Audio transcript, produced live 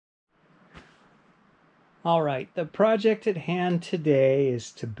All right, the project at hand today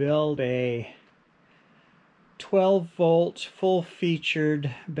is to build a 12-volt full-featured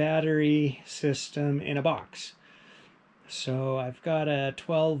battery system in a box. So I've got a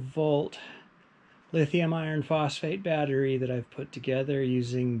 12-volt lithium iron phosphate battery that I've put together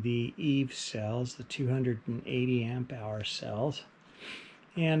using the EVE cells, the 280 amp hour cells.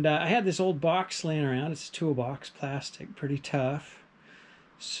 And I had this old box laying around. It's a toolbox, plastic, pretty tough.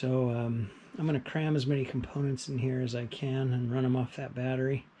 So I'm going to cram as many components in here as I can and run them off that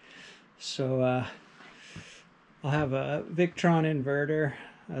battery. So I'll have a Victron inverter,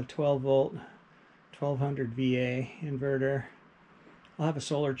 a 12-volt, 1200 VA inverter. I'll have a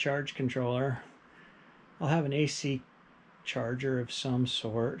solar charge controller. I'll have an AC charger of some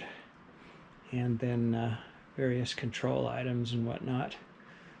sort, and then various control items and whatnot.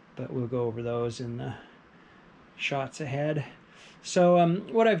 But we'll go over those in the shots ahead. So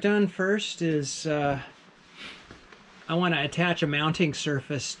what I've done first is I want to attach a mounting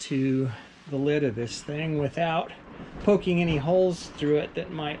surface to the lid of this thing without poking any holes through it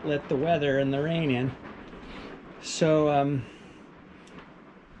that might let the weather and the rain in. So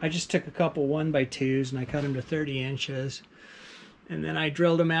I just took a couple 1x2s and I cut them to 30 inches. And then I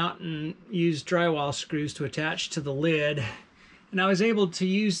drilled them out and used drywall screws to attach to the lid. And I was able to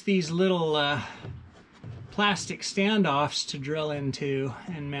use these little plastic standoffs to drill into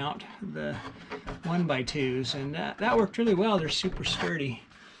and mount the 1x2s, and that worked really well. They're super sturdy.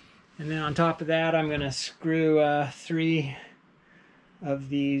 And then on top of that, I'm going to screw 3 of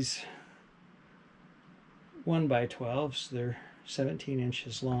these 1x12s. They're 17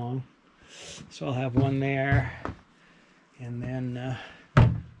 inches long, so I'll have one there, and then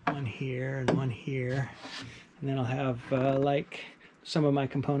one here and one here, and then I'll have like some of my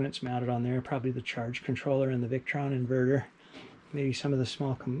components mounted on there, probably the charge controller and the Victron inverter, maybe some of the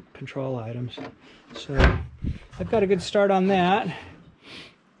small control items. So I've got a good start on that.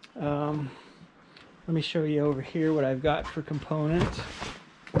 Let me show you over here what I've got for components.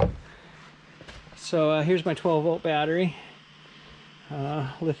 So here's my 12-volt battery,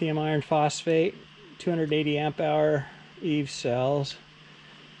 lithium iron phosphate, 280 amp hour EVE cells.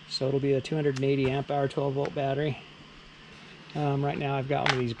 So it'll be a 280 amp hour 12-volt battery. Right now I've got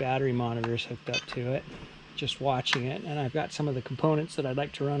one of these battery monitors hooked up to it, just watching it, and I've got some of the components that I'd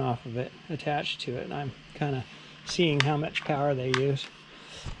like to run off of it attached to it, and I'm kind of seeing how much power they use.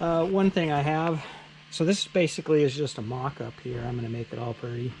 One thing I have, so this basically is just a mock-up here. I'm going to make it all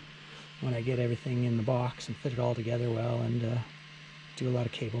pretty when I get everything in the box and fit it all together well, and do a lot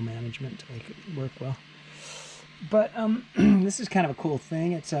of cable management to make it work well. But this is kind of a cool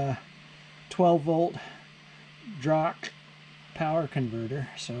thing. It's a 12-volt DROC power converter,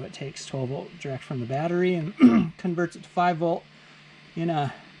 so it takes 12 volt direct from the battery and converts it to 5 volt in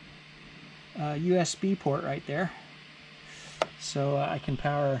a USB port right there, so I can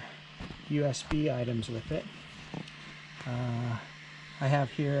power USB items with it. I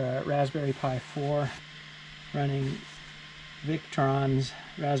have here a Raspberry Pi 4 running Victron's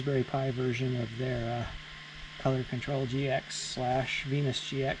Raspberry Pi version of their Color Control GX/Venus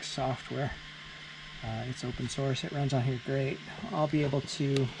GX software. It's open source, it runs on here great. I'll be able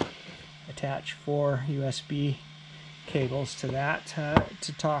to attach 4 USB cables to that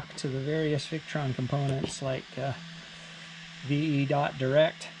to talk to the various Victron components, like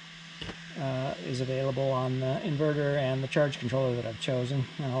VE.direct is available on the inverter and the charge controller that I've chosen.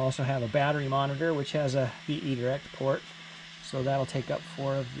 And I'll also have a battery monitor which has a VE direct port, so that'll take up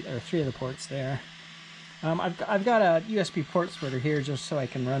 3 of the ports there. I've got a USB port splitter here just so I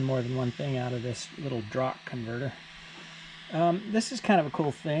can run more than one thing out of this little DROC converter. This is kind of a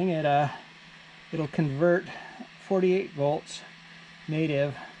cool thing. It'll convert 48 volts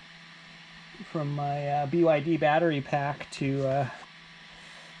native from my BYD battery pack to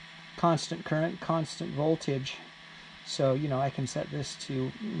constant current, constant voltage. So, you know, I can set this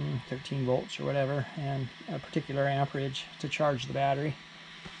to 13 volts or whatever, and a particular amperage to charge the battery.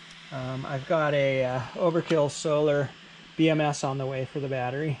 I've got a Overkill Solar BMS on the way for the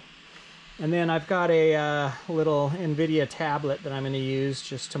battery. And then I've got a little NVIDIA tablet that I'm going to use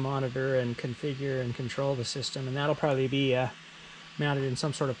just to monitor and configure and control the system. And that'll probably be mounted in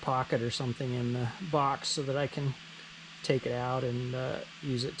some sort of pocket or something in the box so that I can take it out and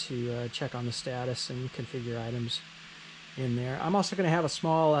use it to check on the status and configure items in there. I'm also going to have a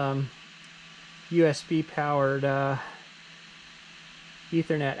small USB powered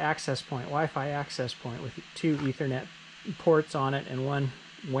Ethernet access point, Wi-Fi access point with 2 Ethernet ports on it and 1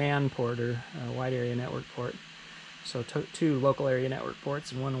 WAN port, or wide area network port. So 2 local area network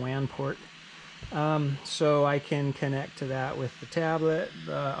ports and 1 WAN port. So I can connect to that with the tablet.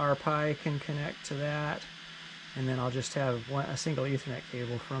 The RPi can connect to that, and then I'll just have a single Ethernet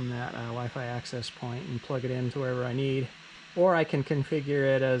cable from that Wi-Fi access point and plug it into wherever I need. Or I can configure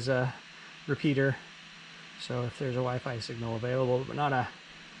it as a repeater. So if there's a Wi-Fi signal available, but not a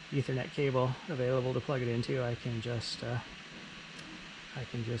Ethernet cable available to plug it into, I can just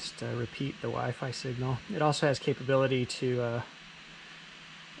repeat the Wi-Fi signal. It also has capability to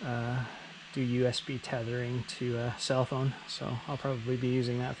do USB tethering to a cell phone, so I'll probably be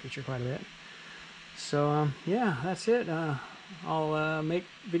using that feature quite a bit. So yeah, that's it. I'll make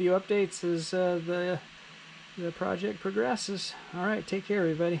video updates as the project progresses. All right, take care,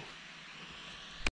 everybody.